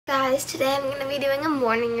Guys, today I'm going to be doing a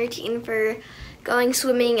morning routine for going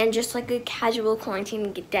swimming and just like a casual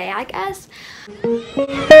quarantine day, I guess.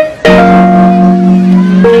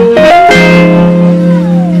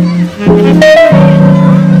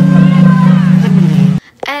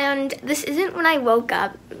 And this isn't when I woke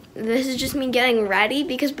up. This is just me getting ready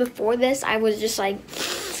because before this I was just like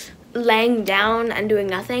laying down and doing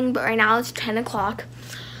nothing. But right now it's 10 o'clock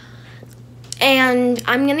and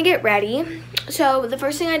I'm going to get ready. So the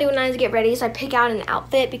first thing I do when I get ready is I pick out an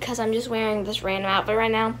outfit because I'm just wearing this random outfit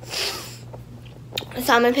right now.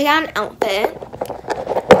 So I'm gonna pick out an outfit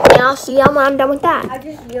and I'll see y'all when I'm done with that. I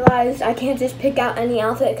just realized I can't just pick out any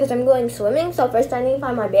outfit because I'm going swimming. So first I need to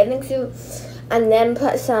find my bathing suit and then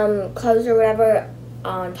put some clothes or whatever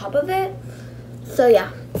on top of it. So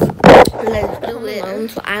yeah, let's do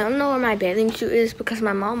it. So I don't know where my bathing suit is because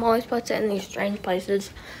my mom always puts it in these strange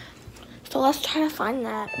places. So let's try to find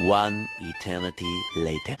that. One eternity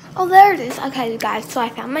later. Oh, there it is. Okay, guys. So I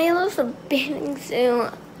found my little bathing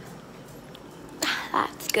suit.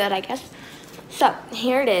 That's good, I guess. So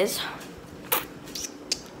here it is.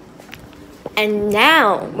 And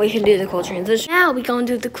now we can do the cool transition. Now we gonna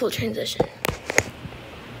do the cool transition.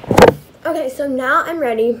 Okay, so now I'm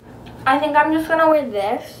ready. I think I'm just gonna wear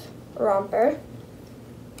this romper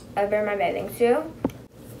over my bathing suit.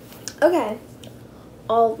 Okay.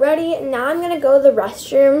 All ready. Now I'm gonna go to the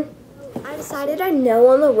restroom. I decided I know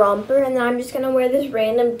on the romper and then I'm just gonna wear this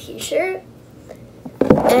random t-shirt.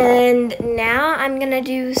 And now I'm gonna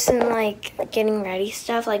do some like getting ready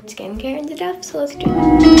stuff like skincare and stuff. So let's do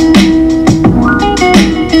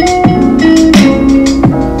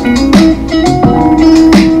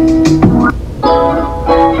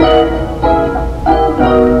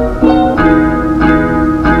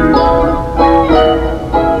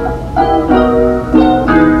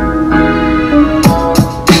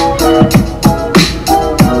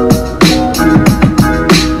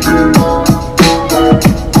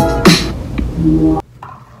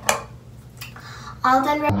all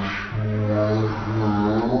done.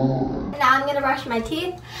 Now I'm gonna brush my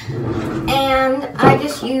teeth, and I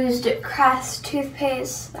just used Crest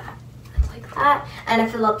toothpaste, like that, and a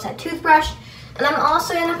Philips head toothbrush. And I'm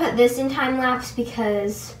also gonna put this in time lapse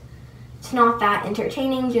because it's not that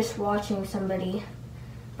entertaining just watching somebody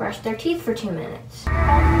brush their teeth for 2 minutes.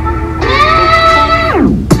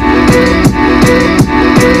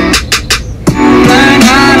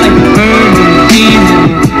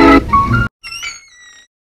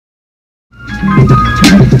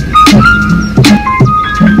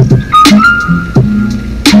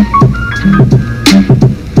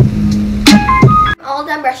 All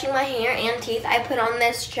done brushing my hair and teeth, I put on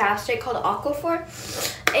this chapstick called Aquaphor,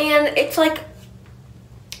 and it's like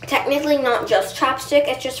technically not just chapstick,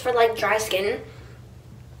 it's just for like dry skin,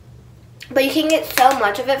 but you can get so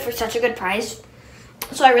much of it for such a good price,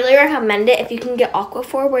 so I really recommend it if you can get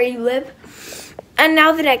Aquaphor where you live. And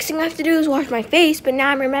now the next thing I have to do is wash my face, but now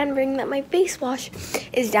I'm remembering that my face wash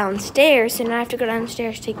is downstairs, so now I have to go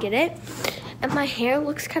downstairs to get it. And my hair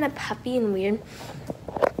looks kind of puffy and weird.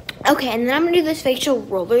 Okay, and then I'm gonna do this facial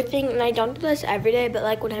roller thing, and I don't do this every day, but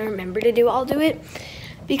like when I remember to do, I'll do it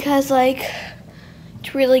because like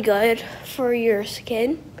it's really good for your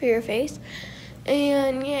skin, for your face,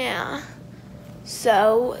 and yeah.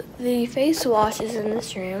 So the face wash is in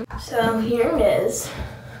this room. So here it is.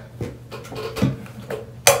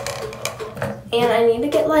 And I need to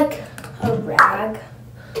get like a rag,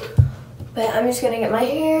 but I'm just gonna get my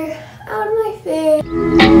hair out of my face.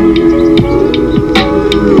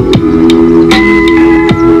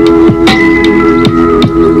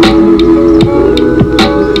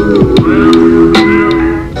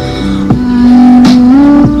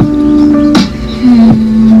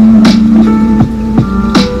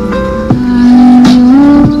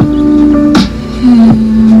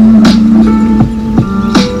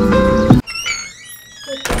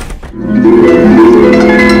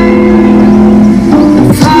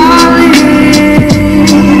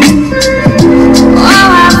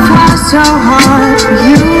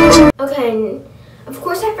 Of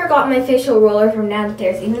course I forgot my facial roller from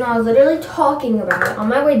downstairs, even though I was literally talking about it on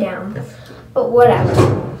my way down, but whatever.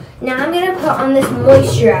 Now I'm going to put on this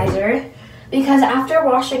moisturizer because after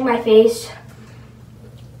washing my face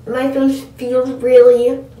feels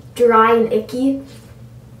really dry and icky.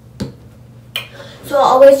 So I'll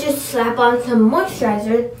always just slap on some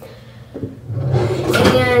moisturizer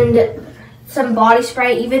and some body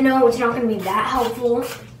spray, even though it's not going to be that helpful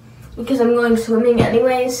because I'm going swimming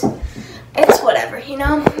anyways. it's whatever, you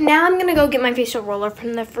know? Now I'm gonna go get my facial roller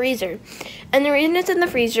from the freezer. And the reason it's in the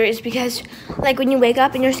freezer is because, like, when you wake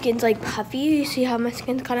up and your skin's, like, puffy, you see how my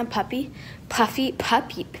skin's kind of puffy?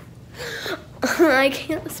 I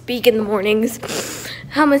can't speak in the mornings.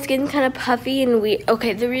 How my skin's kind of puffy and weird.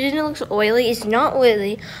 Okay, the reason it looks oily is not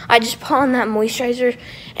oily. I just put on that moisturizer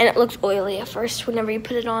and it looks oily at first whenever you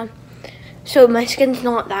put it on. So my skin's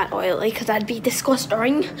not that oily because that'd be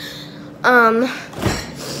disgusting.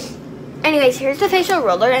 Anyways, here's the facial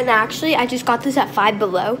roller, and actually I just got this at Five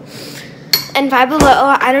Below. And Five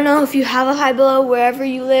Below, I don't know if you have a Five Below wherever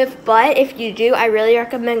you live, but if you do, I really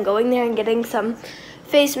recommend going there and getting some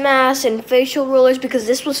face masks and facial rollers because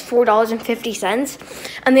this was $4.50.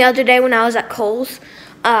 And the other day when I was at Kohl's,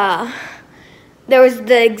 there was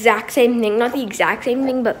the exact same thing, not the exact same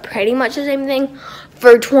thing, but pretty much the same thing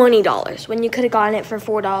for $20 when you could have gotten it for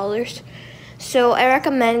 $4. So I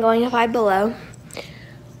recommend going to Five Below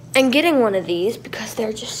and getting one of these because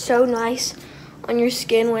they're just so nice on your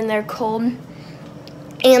skin when they're cold.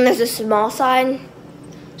 And there's a small side,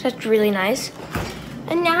 so it's really nice.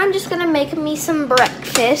 And now I'm just gonna make me some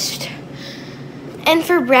breakfast. And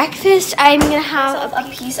for breakfast, I'm gonna have a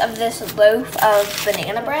piece of this loaf of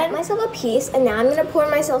banana bread. Myself a piece, and now I'm gonna pour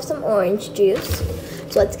myself some orange juice.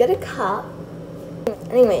 So let's get a cup.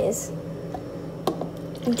 Anyways,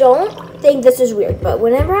 don't think this is weird, but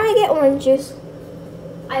whenever I get orange juice,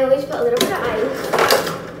 I always put a little bit of ice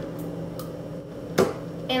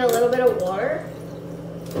and a little bit of water.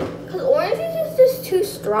 Because orange juice is just too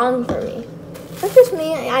strong for me. That's just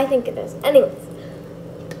me, I think it is. Anyways,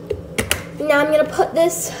 now I'm gonna put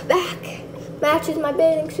this back. Matches my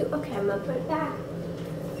bathing suit. Okay, I'm gonna put it back.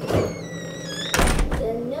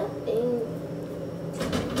 Then nothing.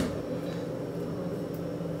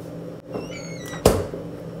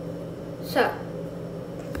 So,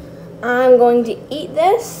 I'm going to eat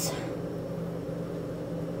this.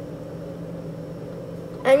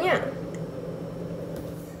 And yeah.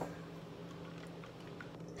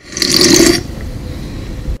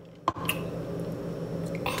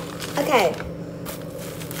 Okay,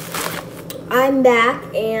 I'm back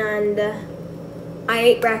and I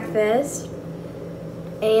ate breakfast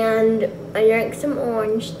and I drank some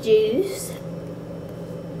orange juice.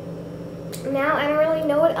 Now I don't really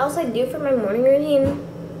know what else I do for my morning routine.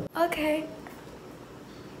 Okay,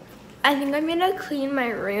 I think I'm gonna clean my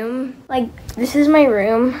room. Like, this is my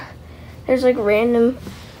room. There's like random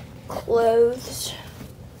clothes.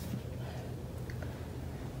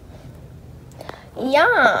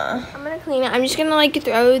 Yeah, I'm gonna clean it. I'm just gonna like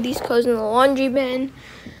throw these clothes in the laundry bin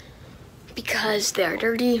because they're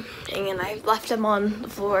dirty and I left them on the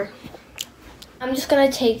floor. I'm just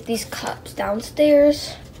gonna take these cups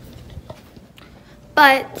downstairs.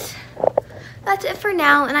 But that's it for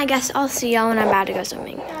now, and I guess I'll see y'all when I'm about to go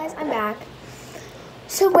swimming. Guys, I'm back.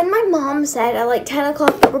 So when my mom said at like 10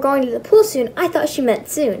 o'clock that we're going to the pool soon, I thought she meant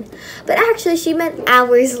soon. But actually she meant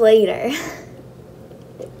hours later.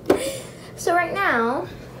 So right now,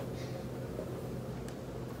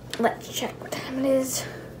 let's check what time it is.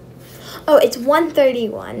 Oh, it's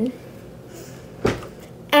 1:31.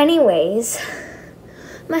 Anyways,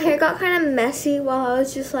 my hair got kind of messy while I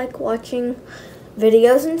was just like watching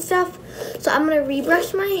videos and stuff. So I'm gonna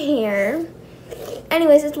rebrush my hair.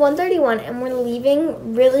 Anyways, it's 1:31 and we're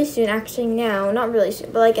leaving really soon. Actually now, not really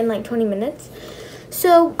soon, but like in like 20 minutes.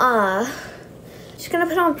 So, just gonna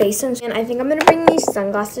put on face sunscreen. I think I'm gonna bring these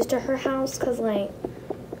sunglasses to her house because like,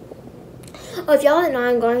 oh, if y'all didn't know,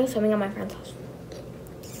 I'm going swimming at my friend's house.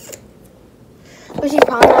 But she's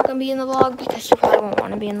probably not gonna be in the vlog because she probably won't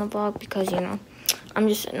want to be in the vlog because, you know, I'm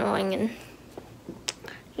just annoying and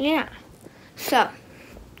yeah. So,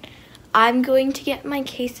 I'm going to get my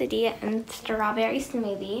quesadilla and strawberry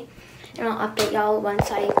smoothie and I'll update y'all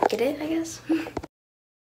once I get it, I guess.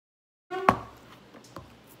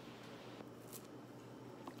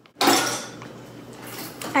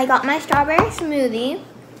 I got my strawberry smoothie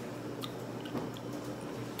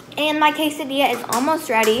and my quesadilla is almost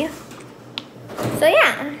ready. So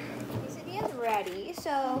yeah, quesadilla is ready.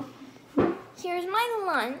 So here's my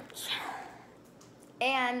lunch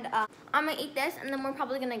and I'm gonna eat this and then we're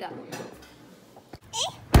probably gonna go.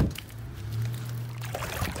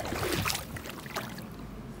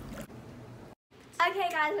 Okay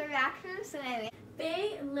guys, we're back from swimming.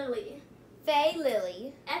 Faye Lily. Faye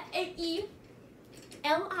Lily. Fae Lily,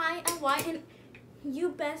 and you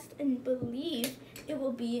best and believe it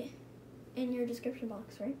will be in your description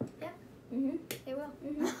box, right? Yep. Mhm. It will.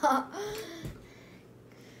 Mhm.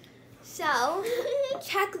 So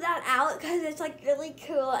check that out because it's like really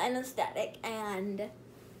cool and aesthetic and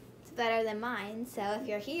it's better than mine. So if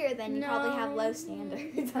you're here, then you probably have low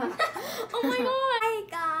standards. Oh my god. Hi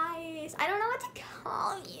guys. I don't know what to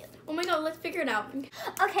call you. Oh my god, let's figure it out.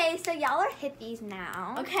 Okay, so y'all are hippies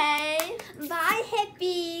now. Okay. Bye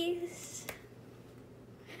hippies.